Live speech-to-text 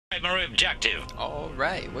Primary objective.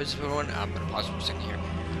 Alright, what's going on? I'm gonna pause for a second here.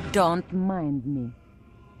 Don't mind me.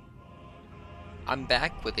 I'm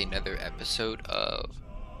back with another episode of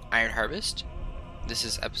Iron Harvest. This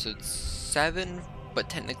is episode 7, but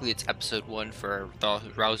technically it's episode 1 for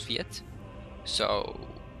Rusviet. So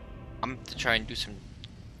I'm to try and do some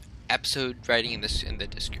episode writing in the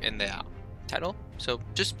title. So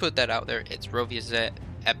just put that out there. It's Rusviet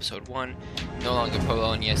episode 1, no longer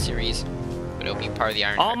Polonia series, but it'll be part of the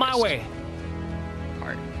Iron Harvest. On my way.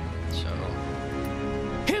 Part. So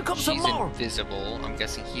Here comes some she's more. invisible. I'm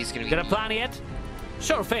guessing he's gonna be. Got a plan yet?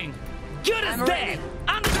 Sure thing. Good as dead.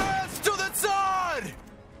 Death to the Tsar!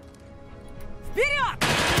 Вперед!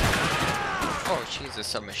 Oh, she's a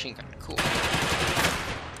submachine gun. Cool.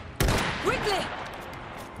 Quickly!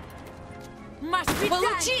 Must be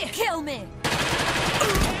done! Kill me!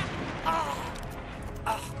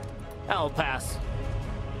 I'll pass.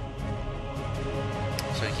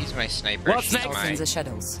 So he's my sniper. What's she's next? my... In the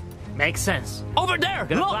shadows. Makes sense. Over there.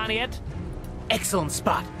 Got a plan yet? Excellent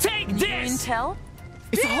spot. Take this. Intel?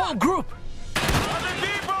 It's a whole group. Other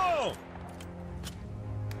people!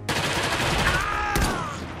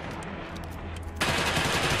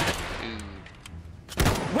 Dude.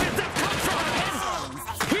 Where'd that come from again?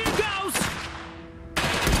 Here goes.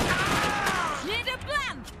 Need a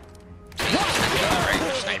plan! Alright,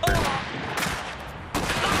 sniper.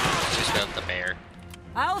 Just got the bear.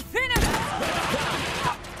 I'll finish it!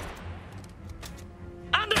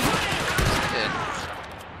 Under fire. Good.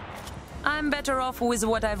 I'm better off with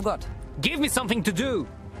what I've got. Give me something to do.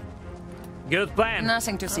 Good plan.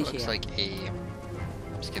 Nothing to see Looks here. like a...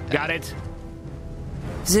 Let's get that. Got it.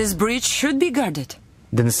 This bridge should be guarded.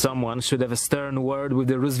 Then someone should have a stern word with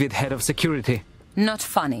the Rusviet head of security. Not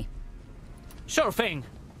funny. Sure thing.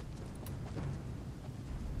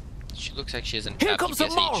 She looks like she isn't Here tapped comes some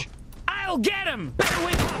more. UPSH. I'll get him. Better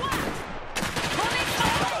wait. A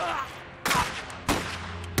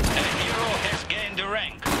hero has gained a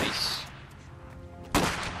rank. Nice.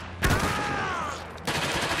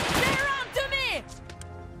 They're on to me!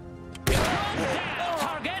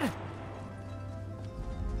 Target.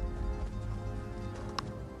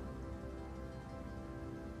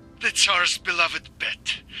 The Tsar's beloved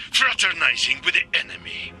pet, fraternizing with the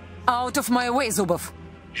enemy. Out of my way, Zubov.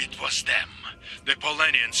 It was them. The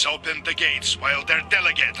Polanians opened the gates while their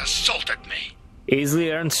delegate assaulted me. Easily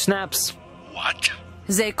earned snaps. What?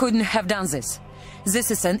 They couldn't have done this. This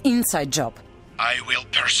is an inside job. I will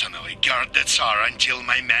personally guard the Tsar until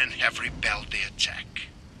my men have repelled the attack.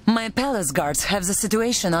 My palace guards have the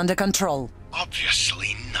situation under control.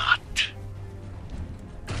 Obviously not.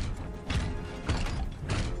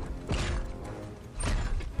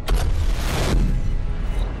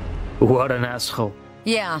 What an asshole.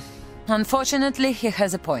 Yeah, unfortunately, he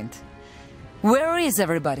has a point. Where is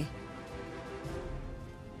everybody?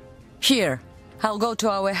 Here. I'll go to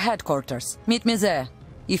our headquarters. Meet me there,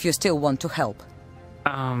 if you still want to help.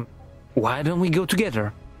 Why don't we go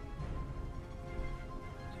together?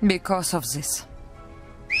 Because of this.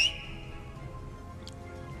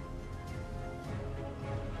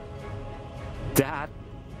 That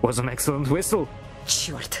was an excellent whistle.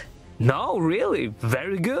 Черт. No, really,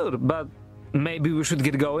 very good, but maybe we should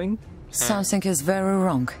get going? Something is very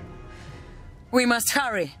wrong. We must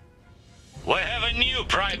hurry. We have a new she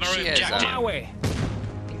primary has, objective. My way. I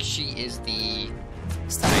think she is the...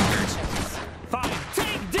 Fine,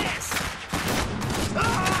 take this!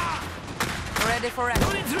 Ready for action.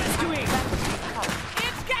 Who needs rescuing?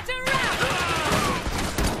 It's getting rough!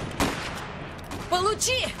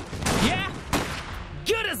 Получи! Yeah?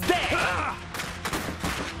 Good as dead!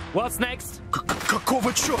 What's next?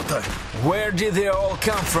 Какого черта? Where did they all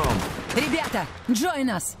come from? Ребята, join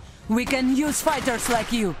us. We can use fighters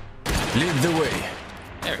like you. Lead the way.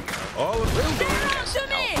 There we go. All of them. To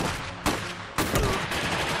me!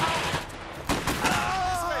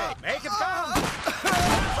 Make it come!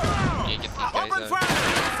 Yeah, get these guys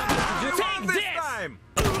out. Take this! Time.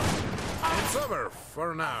 It's over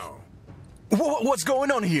for now. What's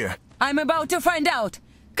going on here? I'm about to find out.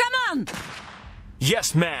 Come on!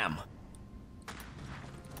 Yes, ma'am.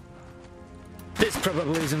 This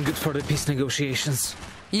probably isn't good for the peace negotiations.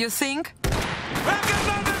 You think?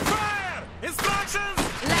 Backup under fire! Instructions!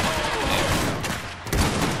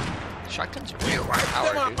 Shotguns are real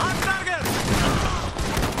power, dude. On target!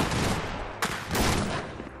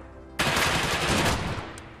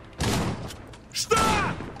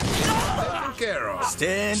 Stop! Taken care of.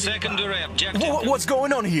 Stand. Secondary objective. What's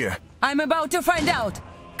going on here? I'm about to find out.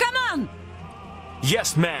 Come on!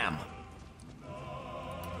 Yes, ma'am.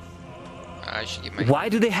 I should get my... Why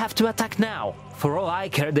do they have to attack now? For all I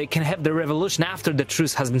care, they can have the revolution after the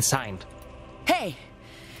truce has been signed. Hey!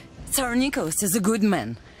 Tsar Nicholas is a good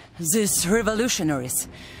man. These revolutionaries,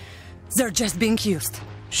 they're just being used.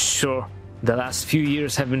 Sure. The last few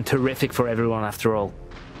years have been terrific for everyone after all.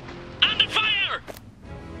 Under fire!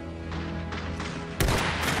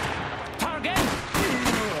 Target!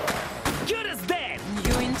 Good as dead!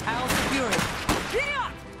 You in House Fury.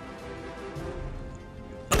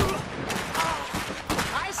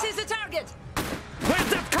 I see the target! Where'd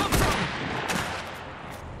that come from?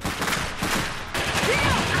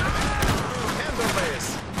 Handle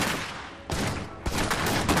this!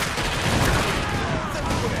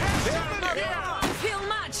 Don't feel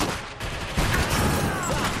much!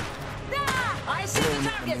 I see the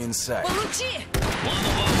target! inside. Получи! One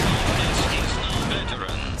of our opponents is now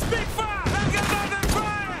veterans. Big fire!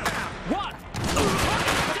 Fire! What?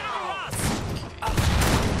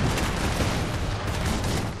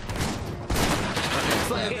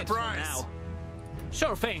 Pay the price. Now.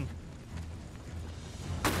 Sure thing.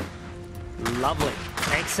 Lovely.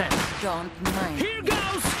 Makes sense. Don't mind. Here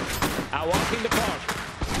goes! I walk in the park.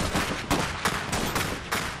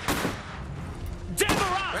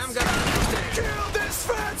 I'm gonna kill this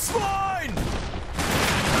fat swine!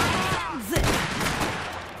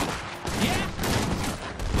 Yeah?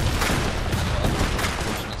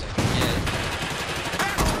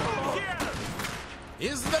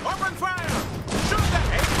 Is the open fire? Shoot them!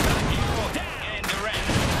 And the rank.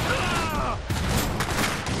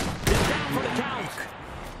 Down for the count.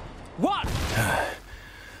 What?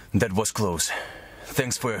 That was close.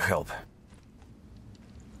 Thanks for your help.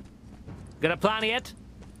 Got a plan yet?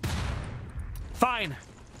 Fine.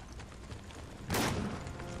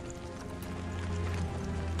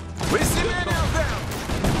 We see many of them!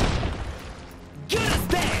 Good as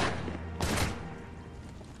dead!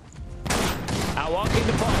 I walk in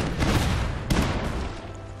the park.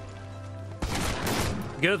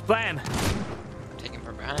 Good plan. Take him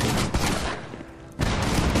from behind.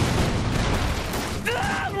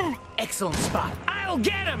 Excellent spot. I'll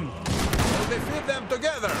get him! We'll defeat them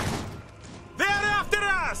together! They're after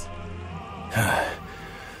us!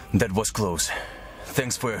 That was close.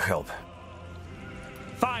 Thanks for your help.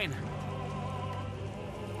 Fine.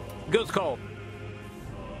 Good call.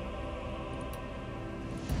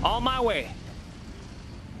 On my way.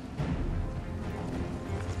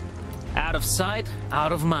 Out of sight,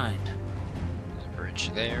 out of mind. There's a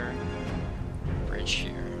bridge there. Bridge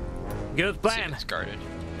here. Good See if plan. it's guarded.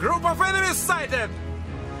 Group of enemies sighted!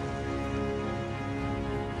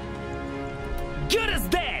 Good as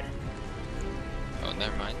dead! Oh,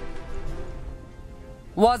 never mind.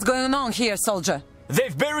 What's going on here, soldier?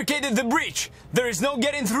 They've barricaded the breach! There is no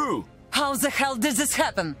getting through! How the hell did this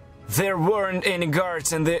happen? There weren't any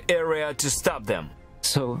guards in the area to stop them.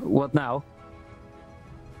 So, what now?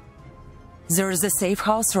 There is a safe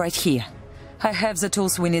house right here. I have the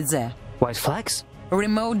tools we need there. White flags?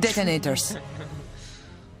 Remote detonators.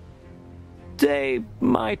 They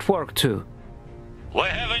might work too. We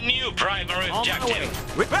have a new primary On my way.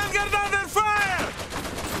 objective. We vanguard under fire!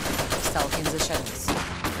 Stalk in the shadows.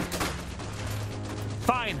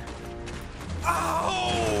 Fine.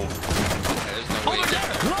 Oh! There's no way Over to get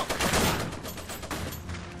there! there. Look!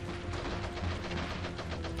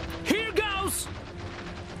 Here goes!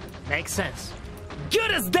 Makes sense.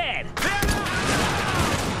 Good as dead!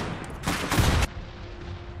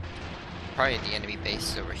 Probably the enemy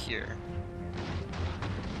base is over here.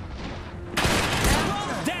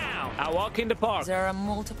 Down! I walk in the park. There are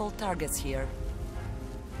multiple targets here.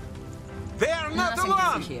 They are not Nothing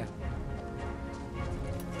alone! to see here.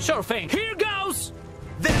 Sure thing. Here goes!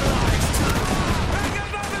 Their lives too!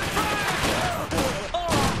 Vanguard under fire!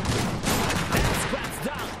 That scrap's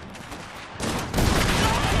done.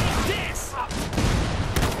 This!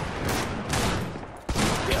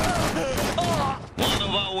 One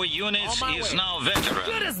of our units On my is way. now Good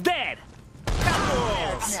veteran. as dead!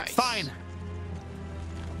 Nice. Fine.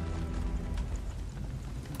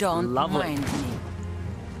 Don't Lovely. mind me.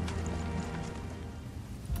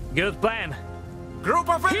 Good plan. Group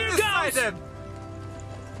of Here enemies goes! sighted!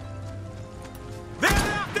 They're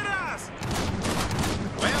after us!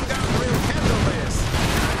 Vanguard will handle this!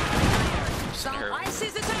 So Sure. I see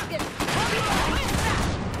the target.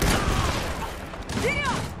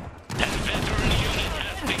 That veteran unit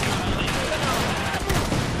has become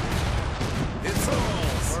It's all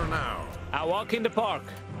for now. I walk in the park.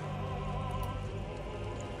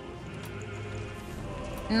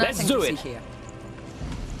 Nothing do to it. see here.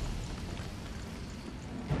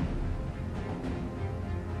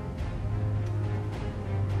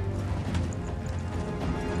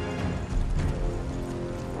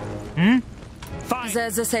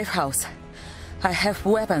 There's a safe house. I have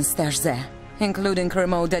weapons stashed there, including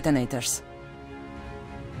remote detonators.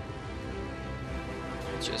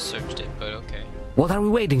 Just searched it, but okay. What are we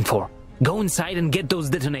waiting for? Go inside and get those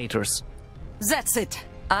detonators. That's it.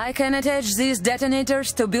 I can attach these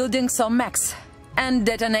detonators to buildings or mechs and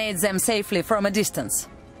detonate them safely from a distance.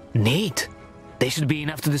 Neat. They should be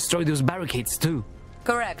enough to destroy those barricades too.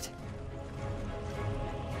 Correct.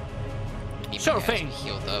 Keep Sure my guys thing.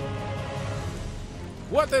 Healed up.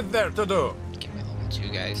 What is there to do? Get my level 2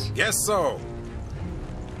 guys. Guess so.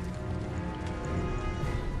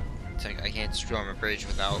 It's like I can't storm a bridge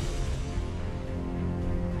without.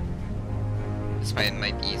 This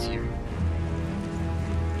might be easier.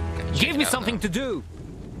 Gotta check Give it me out, something though. to do.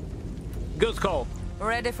 Good call.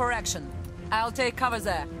 Ready for action. I'll take cover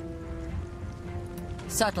there.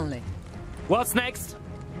 Certainly. What's next?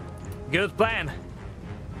 Good plan.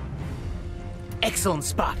 Excellent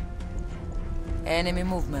spot. Enemy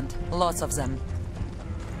movement. Lots of them.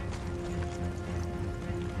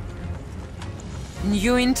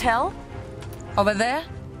 New intel? Over there?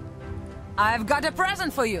 I've got a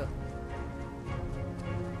present for you.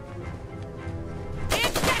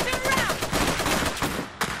 It's getting rough!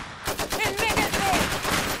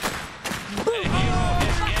 Immediately!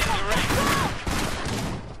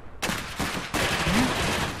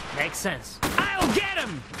 Makes sense. I'll get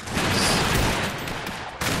him!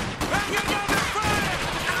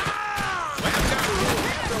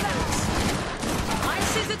 I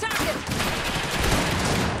see the target!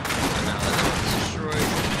 Now that one's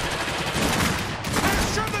destroyed.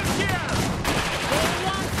 They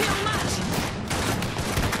won't feel much!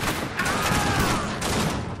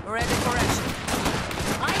 Ready for action.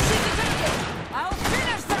 I see the target! I'll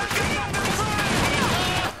finish them!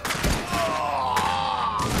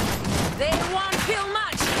 They won't feel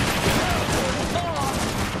much!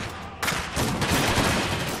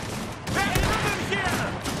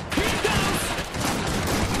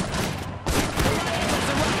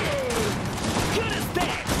 Good as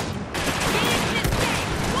dead! Big mistake!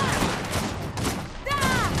 One!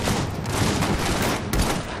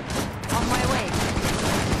 On my way.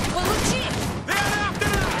 Получи!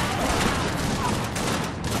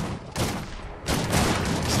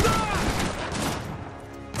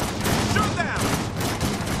 Shoot them!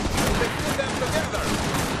 They put them together.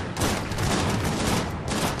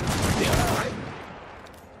 They all right?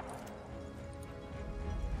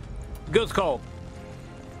 Good call.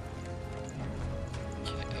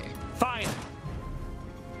 Okay. Fine.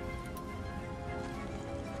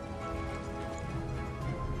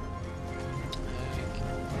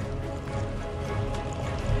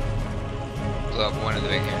 Blow up one of the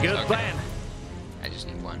big hands. Good Okay. plan. I just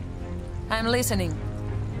need one. I'm listening.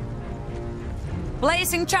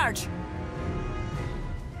 Placing charge.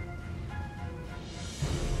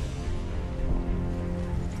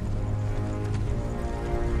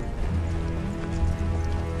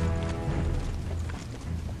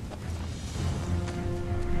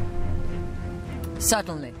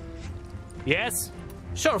 Certainly. Yes?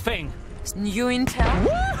 Sure thing. New intel?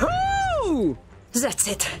 Woohoo! That's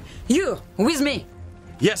it. You, with me.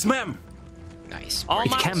 Yes, ma'am. Nice.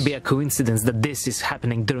 It can't be a coincidence that this is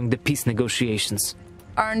happening during the peace negotiations.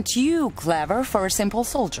 Aren't you clever for a simple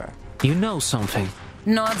soldier? You know something.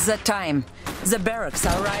 Not the time. The barracks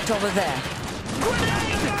are right over there.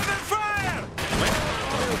 Fire!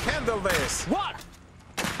 We'll handle this. What?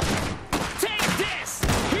 Take this!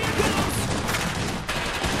 Here goes!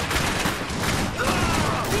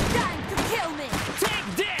 Be time to kill me! Take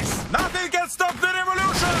this! Nothing can stop the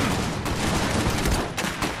revolution!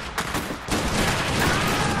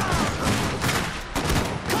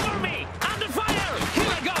 Cover me! Under fire!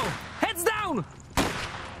 Here I go! Heads down!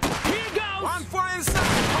 Here goes! One for inside!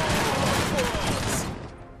 Fools!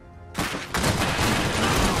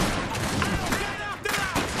 Get after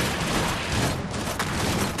that!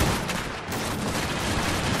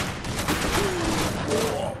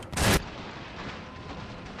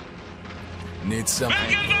 Need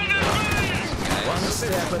something. One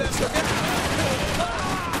step at a time.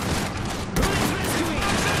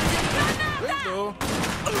 Will do.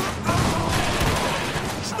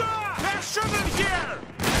 Stop! They're shooting here!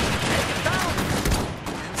 Take it down!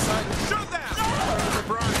 Inside, shoot them! For the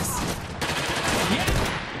price!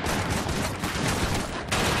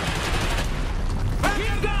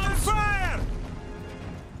 Here goes! Fire!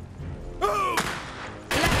 Oh!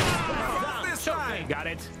 This time! Got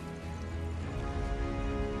it.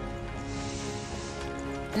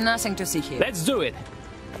 Nothing to see here. Let's do it.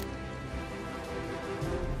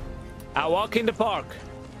 I walk in the park.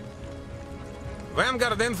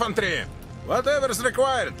 Vanguard infantry! Whatever's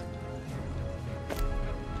required!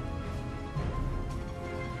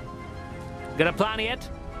 Got a plan yet?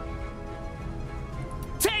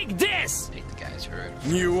 Take this! I think the guys heard.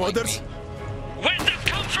 New like orders? me. Where'd that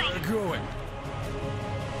come from? We're going.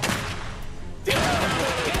 To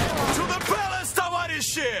the palace,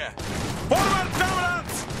 товарищи! Forward,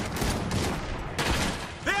 comrades!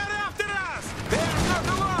 They are after us! They are not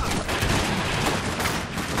alone!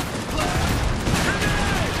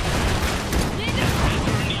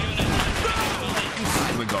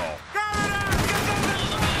 Here we go.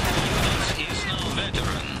 Is now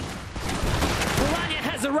veteran. Melania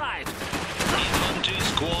has arrived! Infantry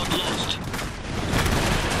squad lost.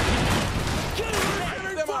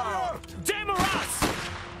 Fire them out! Demoras!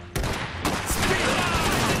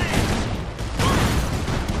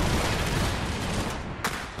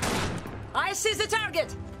 I see the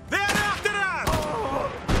target! They are after us!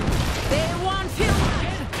 They won't feel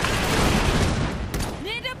it!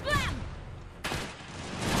 Need a plan!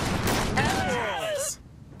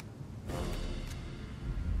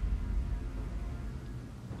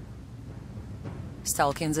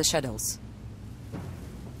 Stalk in the shadows.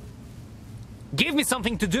 Give me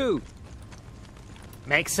something to do!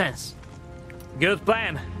 Makes sense. Good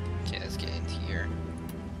plan. Okay, let's get into here.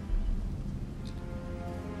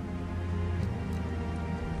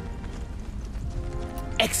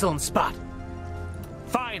 Excellent spot.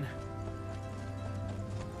 Fine.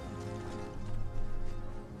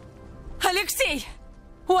 Alexei!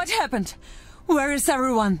 What happened? Where is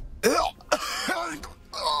everyone?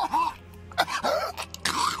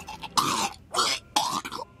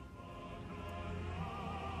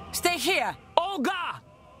 Stay here! Olga!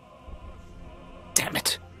 Damn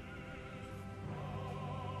it.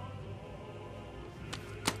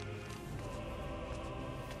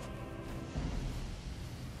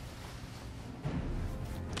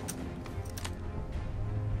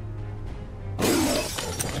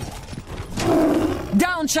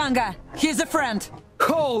 Down, Changa! He's a friend!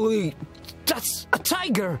 Holy... That's a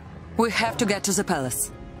tiger! We have to get to the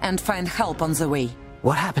palace and find help on the way.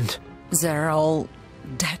 What happened? They're all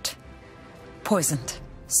dead. Poisoned.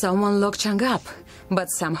 Someone locked Chang up, but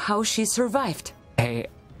somehow she survived. Hey,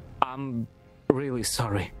 I'm really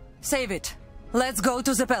sorry. Save it. Let's go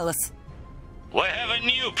to the palace. We have a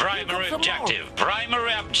new primary objective.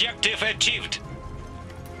 Primary objective achieved.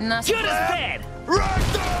 Nothing. Good as dead!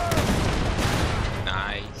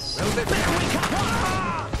 Nice. There we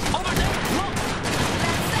come! Over there! Look!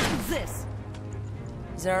 Let's end this.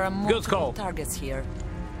 There are multiple call. targets here.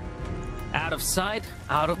 Out of sight,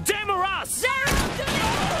 out of... Demoras!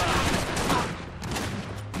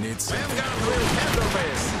 Need some. Vanguard will handle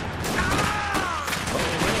this.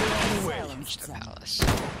 Already on the way. Silence The them. palace.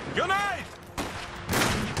 Unite!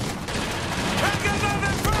 Take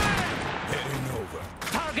another fight! Heading over.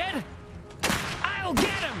 Target! I'll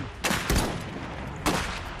get him!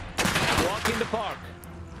 Walk in the park.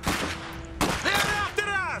 They're after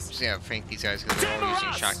us! Just gonna prank these guys because they're all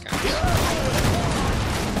using shotguns.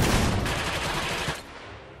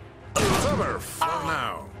 It's over for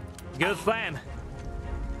now. Good plan.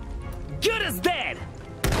 Good as dead!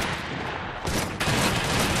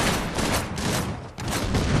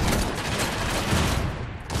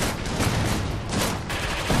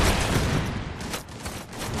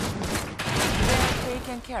 They're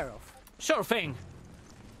taken care of. Sure thing.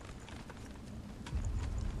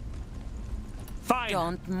 Fine.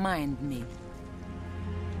 Don't mind me.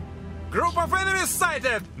 Group of enemies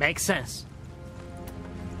sighted! Makes sense.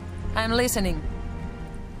 I'm listening.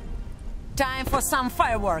 Time for some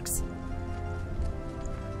fireworks.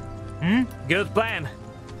 Good plan.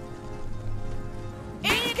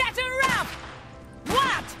 Get a ramp!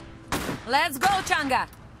 What? Let's go, Changa.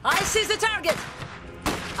 I see the target.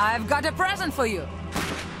 I've got a present for you.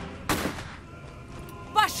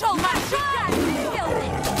 Пошел, маршал!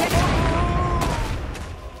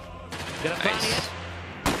 Got a plan Nice. yet?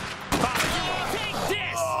 Fine. Take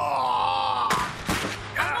this!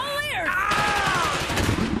 I'm all ears.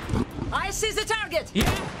 I see the target. Yeah?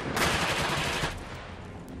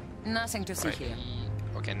 Nothing to see here.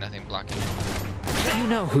 Okay, nothing blocking. You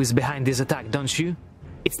know who's behind this attack, don't you?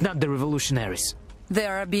 It's not the Revolutionaries. They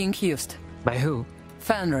are being used. By who?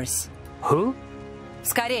 Fenris. Who?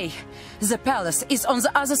 Скорей! The palace is on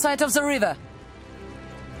the other side of the river.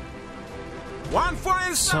 One for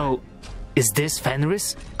inside! So, is this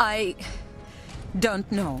Fenris? I don't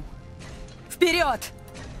know. Вперед!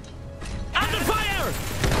 Under fire!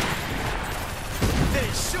 They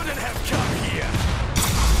shouldn't have come here!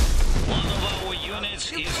 One of our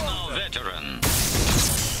units is now veteran.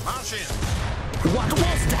 March in! What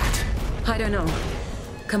was that? I don't know.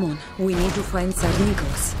 Come on, we need to find Tsar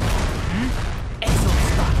Nicholas. Excellent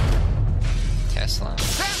spot. Tesla.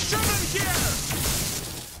 Passion here!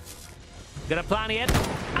 Got a plan yet?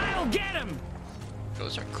 I'll get him!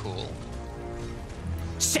 Those are cool.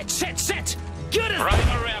 Shit! Good as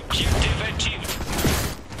Primary objective achieved.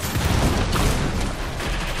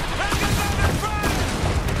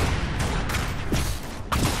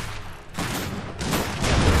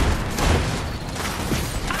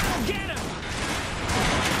 I'll get him!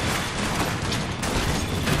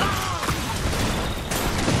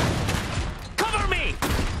 Cover me!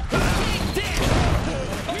 Take this!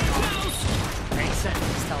 Here goes! Makes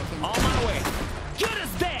sense. On my way. Good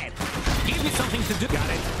as dead! Give me something to do. Got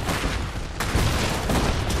it.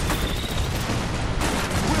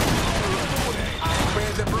 I'll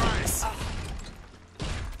pay the price.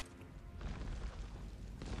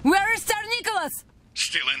 Where is Tsar Nicholas?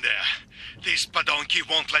 Still in there. This Badonki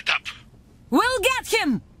won't let up. We'll get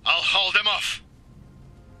him! I'll hold them off.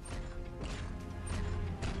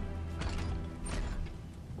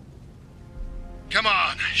 Come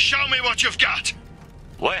on, show me what you've got.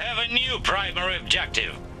 We have a new primary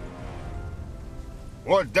objective.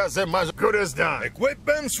 What does a much good as done?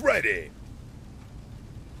 Equipment's ready.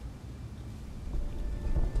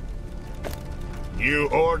 New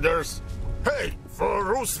orders? Hey, for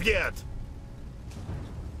Rusviet!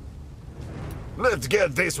 Let's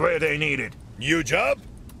get this where they need it. New job?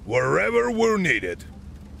 Wherever we're needed.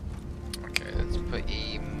 Okay, let's put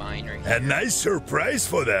a miner here. A nice surprise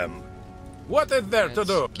for them. What is there to Let's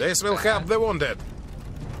do? keep This will that. help the wounded.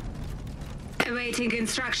 Awaiting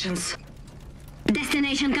instructions.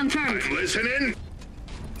 Destination confirmed. Listening.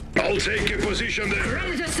 I'll take a position there.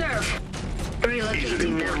 Ready to serve.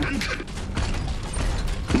 Relocating now.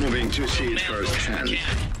 Moving to see it firsthand.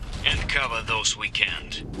 And cover those we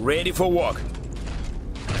can't. Ready for walk.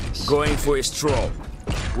 Going for a stroll.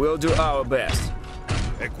 We'll do our best.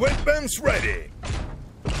 Equipment's ready.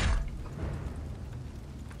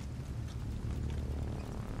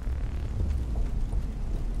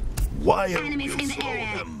 Why are Enemies you in the slow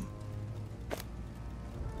area. them?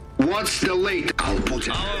 What's the late? I'll put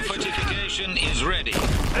it. Our fortification is ready.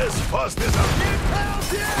 As fast as I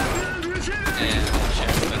Yeah,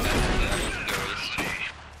 check, but that goes.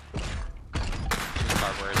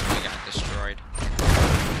 Barbers we got destroyed.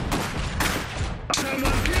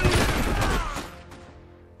 Someone kill them!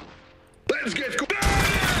 Let's get going!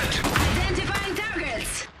 Identifying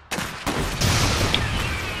targets.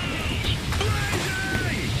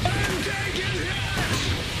 I'm taking hits!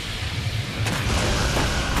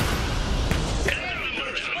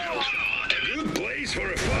 A good place for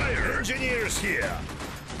a fire. Engineers here.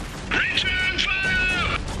 Return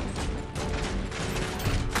fire!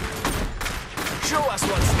 Show us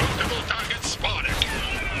what's needed. Multiple targets spotted.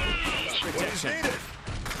 What is needed?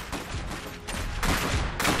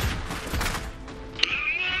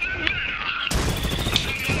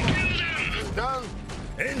 Done.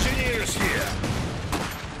 Engineers here.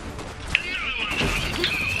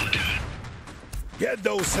 Get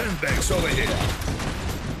those sandbags over here.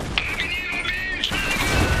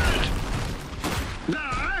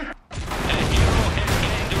 A hero has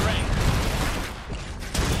gained rank.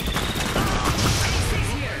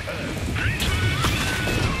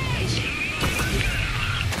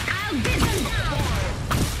 I'll get them down.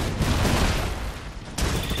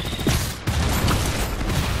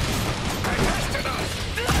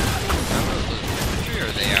 Here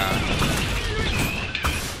they are.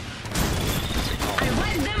 I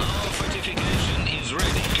wipe them Our fortification is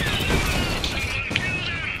ready.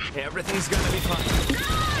 Everything's gonna be fine.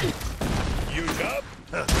 You job?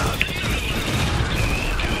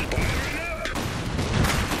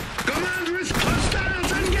 Commanders,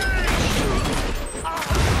 hostiles engaged!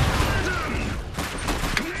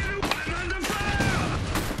 Clear, I'm under fire!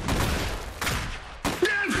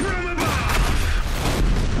 Death from above!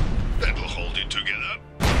 That'll hold it together.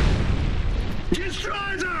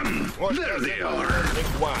 Destroy them! What There does they it are. matter?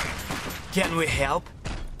 One. Can we help?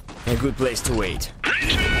 A good place to wait.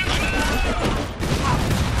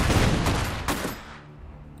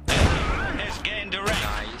 Has gained rank.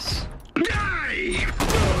 Nice. Die!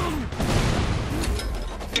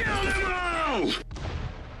 Kill them all!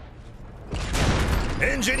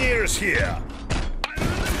 Engineers here.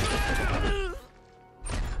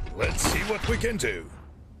 Let's see what we can do.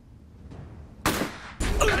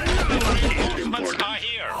 Reinforcements are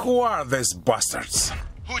here. Who are these bastards?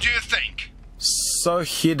 Who do you think? So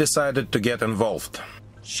he decided to get involved.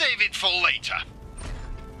 Save it for later.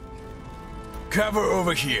 Cover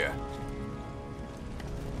over here.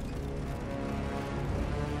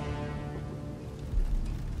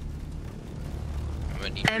 I'm gonna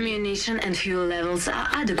need Ammunition and fuel levels are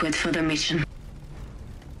adequate for the mission.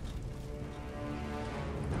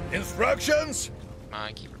 Instructions? Come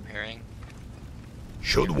on, keep repairing.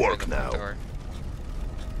 Should work now. Door.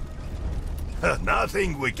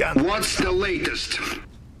 Nothing we can't. What's the latest? I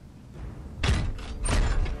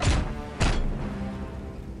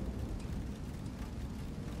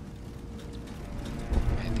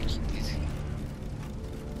have to keep these.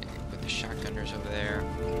 Put the shotgunners over there.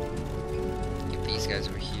 Get these guys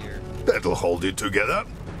over here. That'll hold it together.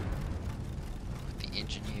 Put the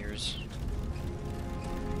engineers.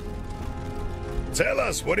 Tell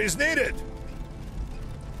us what is needed.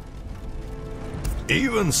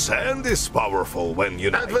 Even sand is powerful when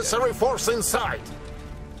united. Adversary force in sight.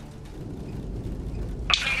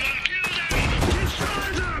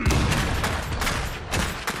 Destroy them!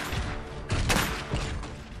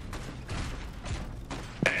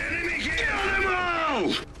 Enemy kill them all!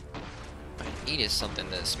 What I need is something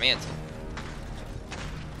to dismantle.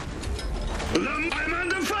 I'm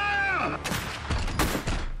under fire!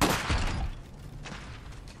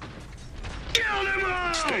 Kill them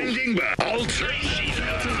all! Standing by.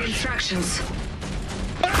 Take instructions.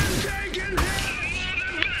 I'm taking hit!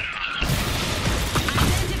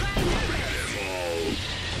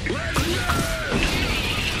 Let's go!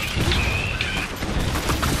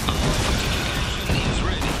 Is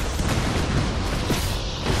ready.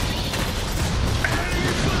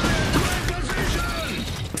 Enemy fire! My position!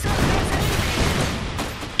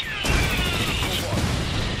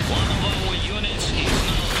 One of our units is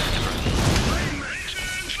now veteran.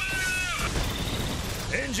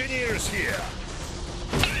 Engineers here.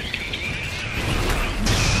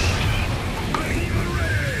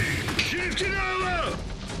 Shifting over!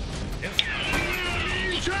 In-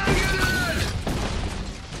 Targeted!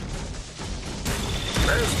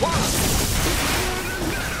 There's one.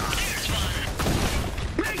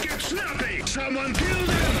 Make it snappy! Someone kill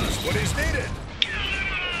them! What is needed?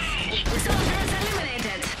 Soldiers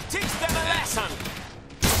eliminated. Teach them a lesson!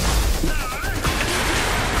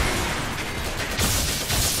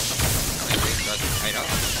 Got tied up.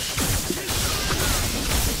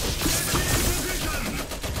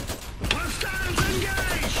 Hostiles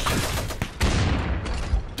engaged!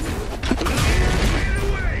 Get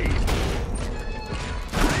away!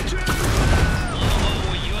 One of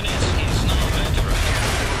our units is now veteran.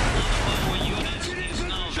 One of our units is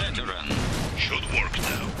now veteran. Should work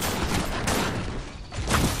now.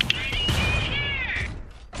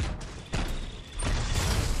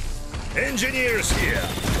 Engineers here.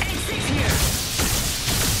 Exit here.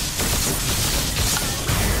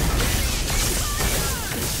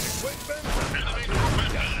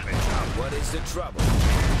 What is the trouble?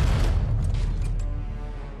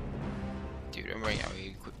 Dude, I'm running out of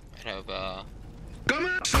equipment. Come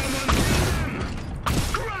on! Someone kill them!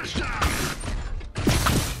 Crush them!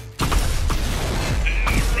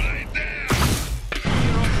 Right there!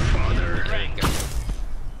 Father! There we go.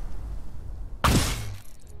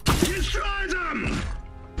 Destroy them!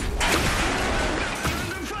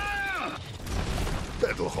 Under fire!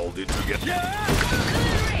 That'll hold it together. Clear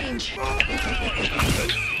range.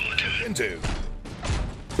 Into. Squad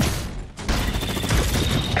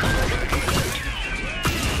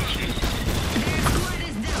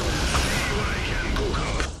is down.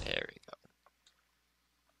 There we go.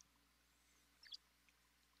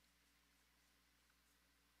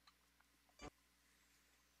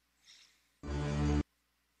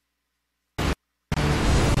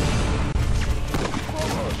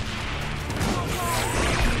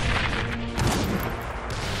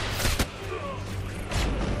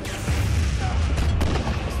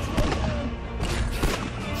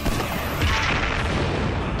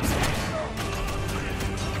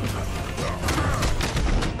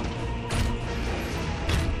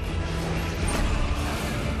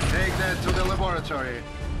 Take that to the laboratory.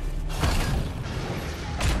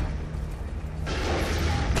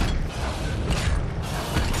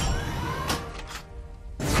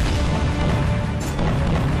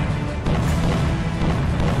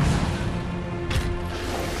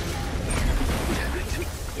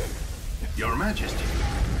 Your Majesty,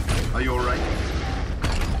 are you all right?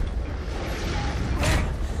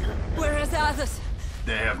 Where are the others?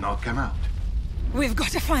 They have not come out. We've got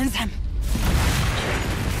to find them.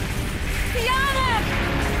 Yannick!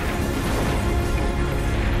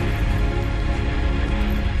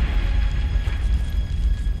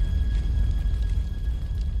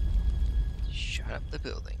 Shut up the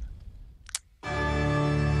building.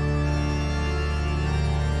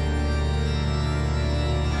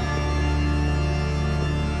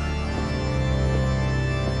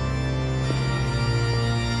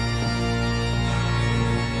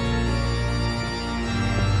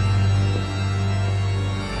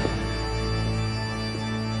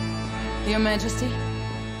 Your Majesty,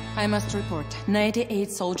 I must report 98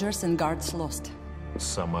 soldiers and guards lost.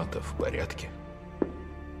 Сама-то в порядке?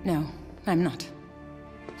 No, I'm not.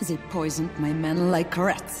 They poisoned my men like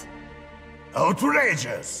rats.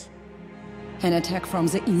 Outrageous! An attack from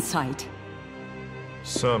the inside.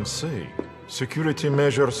 Some say security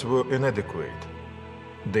measures were inadequate.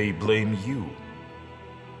 They blame you.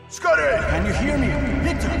 Scotty! Can you hear me?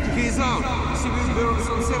 Victor! He's out! Civil burns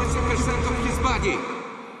on 70% of his body!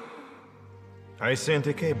 I sent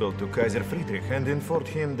a cable to Kaiser Friedrich and informed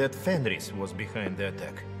him that Fenris was behind the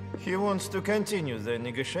attack. He wants to continue the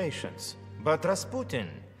negotiations, but Rasputin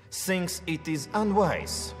thinks it is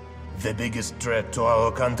unwise. The biggest threat to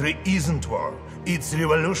our country isn't war, it's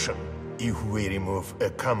revolution. If we remove a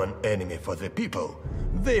common enemy for the people,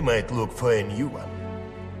 they might look for a new one.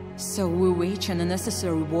 So we wage an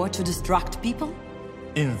unnecessary war to distract people?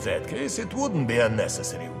 In that case, it wouldn't be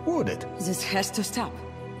unnecessary, would it? This has to stop.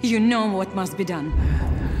 You know what must be done.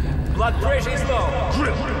 Blood pressure is low.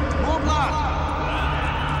 More blood!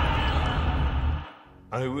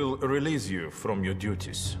 I will release you from your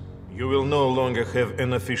duties. You will no longer have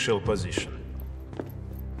an official position.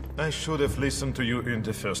 I should have listened to you in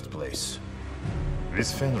the first place. With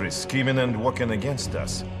Fenris scheming and working against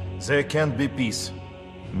us, there can't be peace.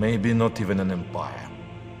 Maybe not even an empire.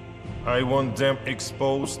 I want them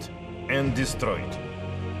exposed and destroyed.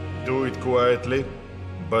 Do it quietly,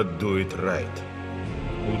 but do it right.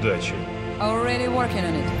 Удачи. Already working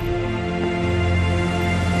on it.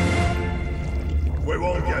 We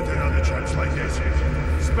won't get another chance like this.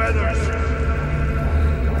 Spanners!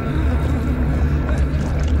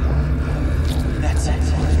 That's it.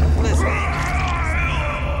 Let's go.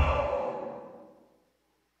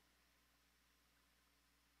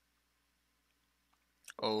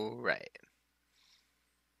 All right.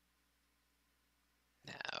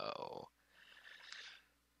 Now,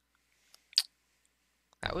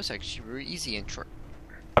 that was actually very easy and short.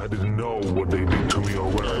 I didn't know what they did to me or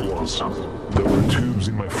where I was. There were tubes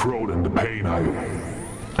in my throat and the pain I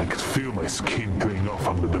could feel my skin peeling off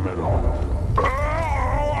under the metal.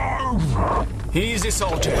 Easy,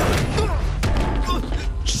 soldier.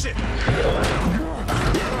 Shit!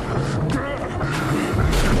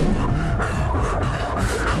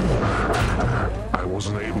 I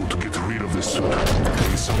wasn't able to get rid of this suit.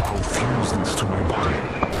 They somehow fused this to my body.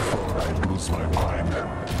 I thought I'd lose my mind. I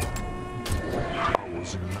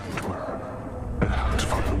was in a nightmare. I had to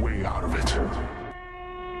find a way out of it.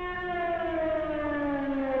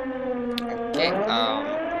 Okay, I'm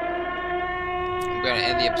gonna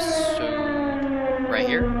end the episode right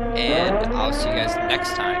here, and I'll see you guys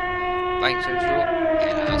next time. Like as usual,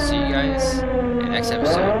 and I'll see you guys in the next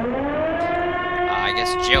episode. I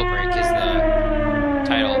guess Jailbreak is the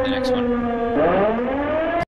title of the next one.